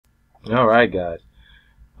All right, guys.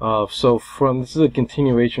 So this is a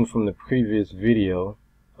continuation from the previous video.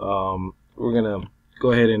 We're gonna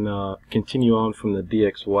go ahead and continue on from the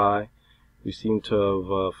DXY. We seem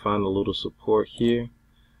to have found a little support here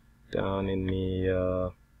down in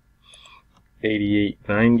the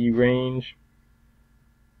 88.90 range.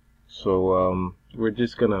 So we're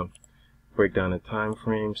just gonna break down the time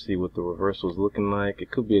frame, see what the reversal is looking like. It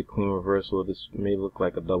could be a clean reversal. This may look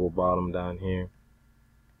like a double bottom down here.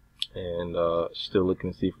 And still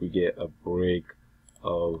looking to see if we get a break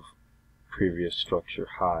of previous structure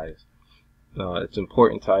highs. Now it's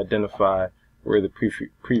important to identify where the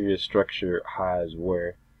previous structure highs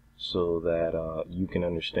were, so that you can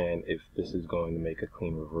understand if this is going to make a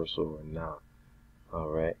clean reversal or not.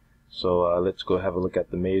 Alright, so let's go have a look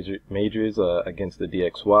at the majors against the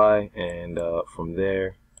DXY, and from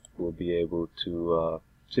there we'll be able to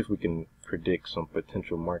see if we can predict some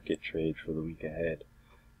potential market trades for the week ahead.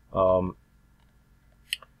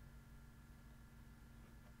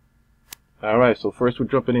 Alright, so first we're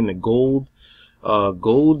jumping into gold.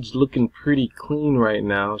 Gold's looking pretty clean right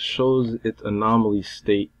now. Shows its anomaly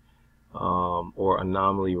state or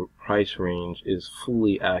anomaly price range is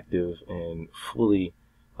fully active and fully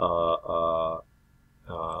and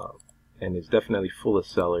it's definitely full of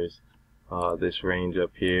sellers, this range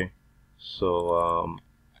up here. So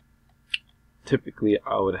typically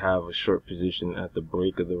I would have a short position at the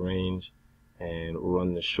break of the range and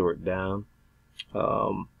run the short down,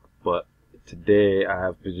 but today I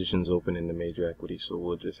have positions open in the major equity, so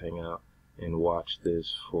we'll just hang out and watch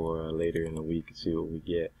this for later in the week and see what we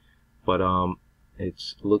get. But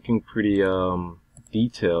it's looking pretty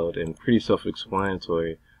detailed and pretty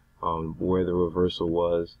self-explanatory on where the reversal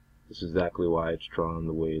was. This is exactly why it's drawn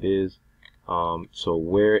the way it is. So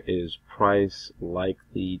where is price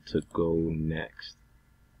likely to go next?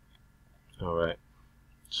 Alright,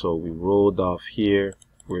 so we rolled off here.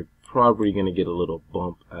 We're probably going to get a little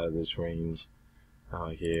bump out of this range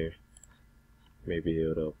out here. Maybe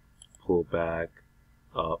it'll pull back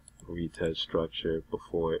up, retest structure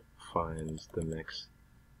before it finds the next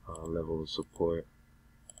level of support.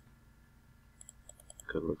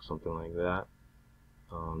 Could look something like that.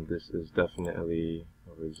 This is definitely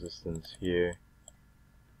a resistance here.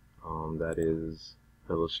 That is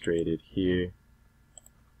illustrated here.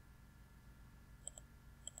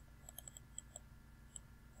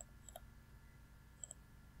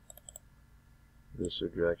 This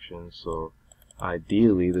direction, so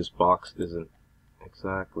ideally this box isn't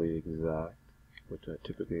exactly exact, which I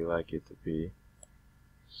typically like it to be.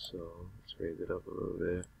 So let's raise it up a little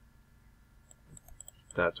bit.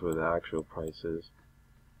 That's where the actual price is.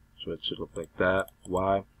 So it should look like that.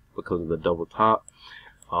 Why? Because of the double top.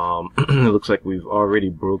 It looks like we've already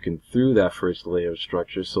broken through that first layer of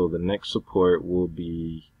structure, so the next support will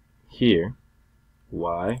be here.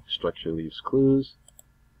 Why? Structure leaves clues.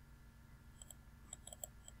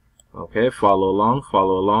 Okay, follow along,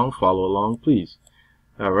 follow along, follow along, please.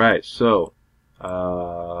 Alright, so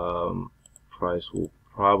price will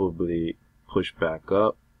probably push back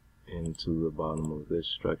up into the bottom of this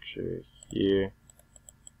structure here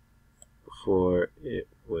before it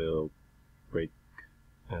will break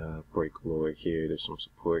lower here. There's some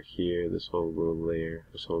support here. This whole little layer,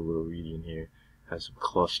 this whole little region here has some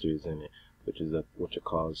clusters in it, which is what you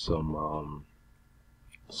call some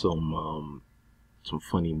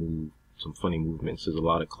funny movements. There's a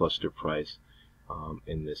lot of cluster price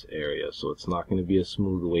in this area, so it's not going to be a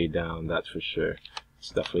smooth way down, that's for sure. It's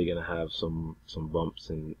definitely going to have some bumps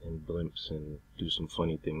and blimps and do some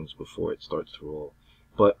funny things before it starts to roll.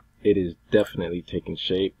 But it is definitely taking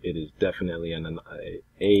shape. It is definitely an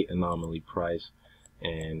anomaly price,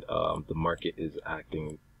 and the market is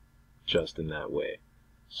acting just in that way.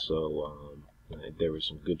 So there were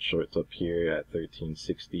some good shorts up here at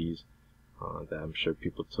 1360s. That I'm sure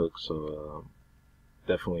people took, so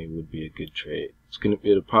definitely would be a good trade.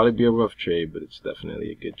 It'll probably be a rough trade, but it's definitely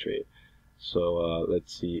a good trade. So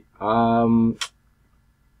let's see.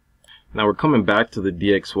 Now we're coming back to the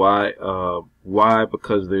DXY. Why?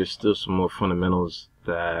 Because there's still some more fundamentals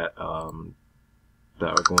that that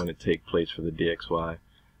are going to take place for the DXY.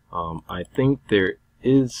 I think there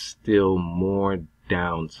is still more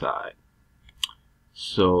downside.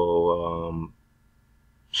 So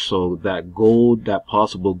so that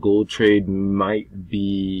possible gold trade might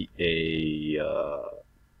be a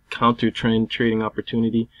counter trend trading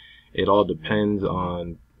opportunity. It all depends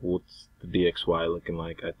on what's the DXY looking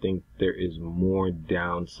like. I think there is more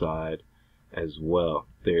downside as well.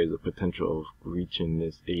 There is a potential of reaching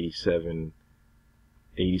this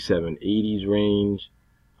 87.80s range,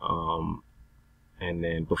 and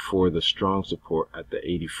then before the strong support at the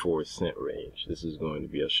 84-cent range. This is going to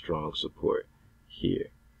be a strong support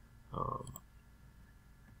here.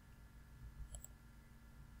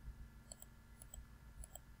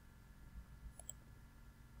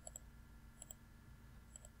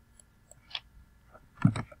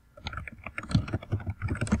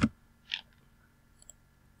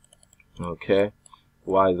 Okay,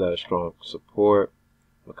 why is that a strong support?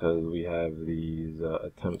 Because we have these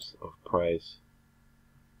attempts of price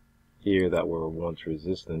here that were once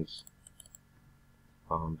resistance.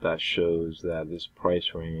 That shows that this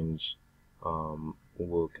price range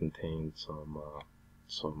will contain some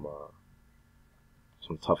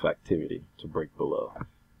tough activity to break below.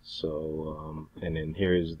 So and then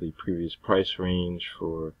here is the previous price range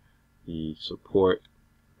for the support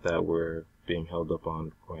that we're being held up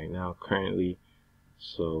on right now currently.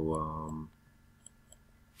 So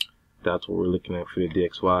that's what we're looking at for the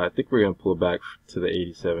DXY. I think we're going to pull back to the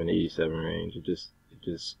 87 range. It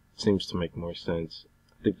just seems to make more sense.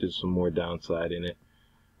 I think there's some more downside in it.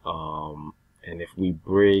 And if we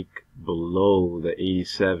break below the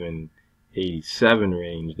 87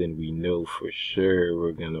 range, then we know for sure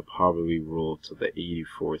we're going to probably roll to the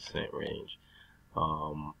 84-cent range.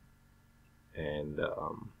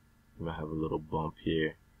 We might have a little bump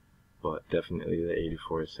here, but definitely the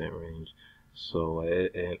 84-cent range. So,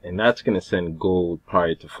 and that's going to send gold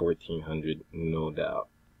prior to 1400, no doubt.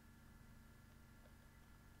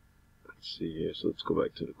 Let's see here. So let's go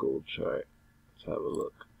back to the gold chart. Let's have a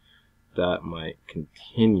look. That might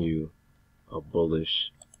continue a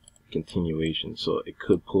bullish continuation. So it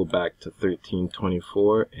could pull back to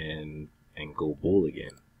 1324 and go bull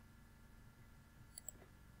again.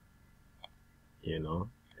 You know,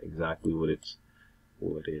 exactly what it's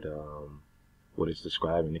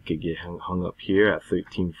describing. It could get hung up here at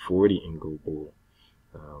 1340 and go bull.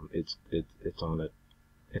 It's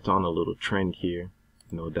on a little trend here,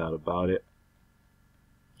 no doubt about it.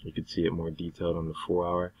 You can see it more detailed on the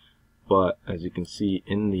 4-hour, but as you can see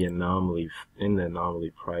in the anomaly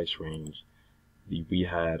price range, we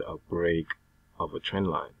had a break of a trend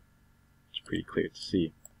line. It's pretty clear to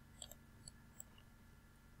see.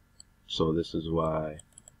 So this is why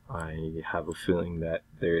I have a feeling that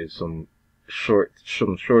there is some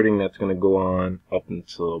shorting that's going to go on up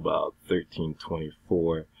until about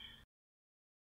 1324,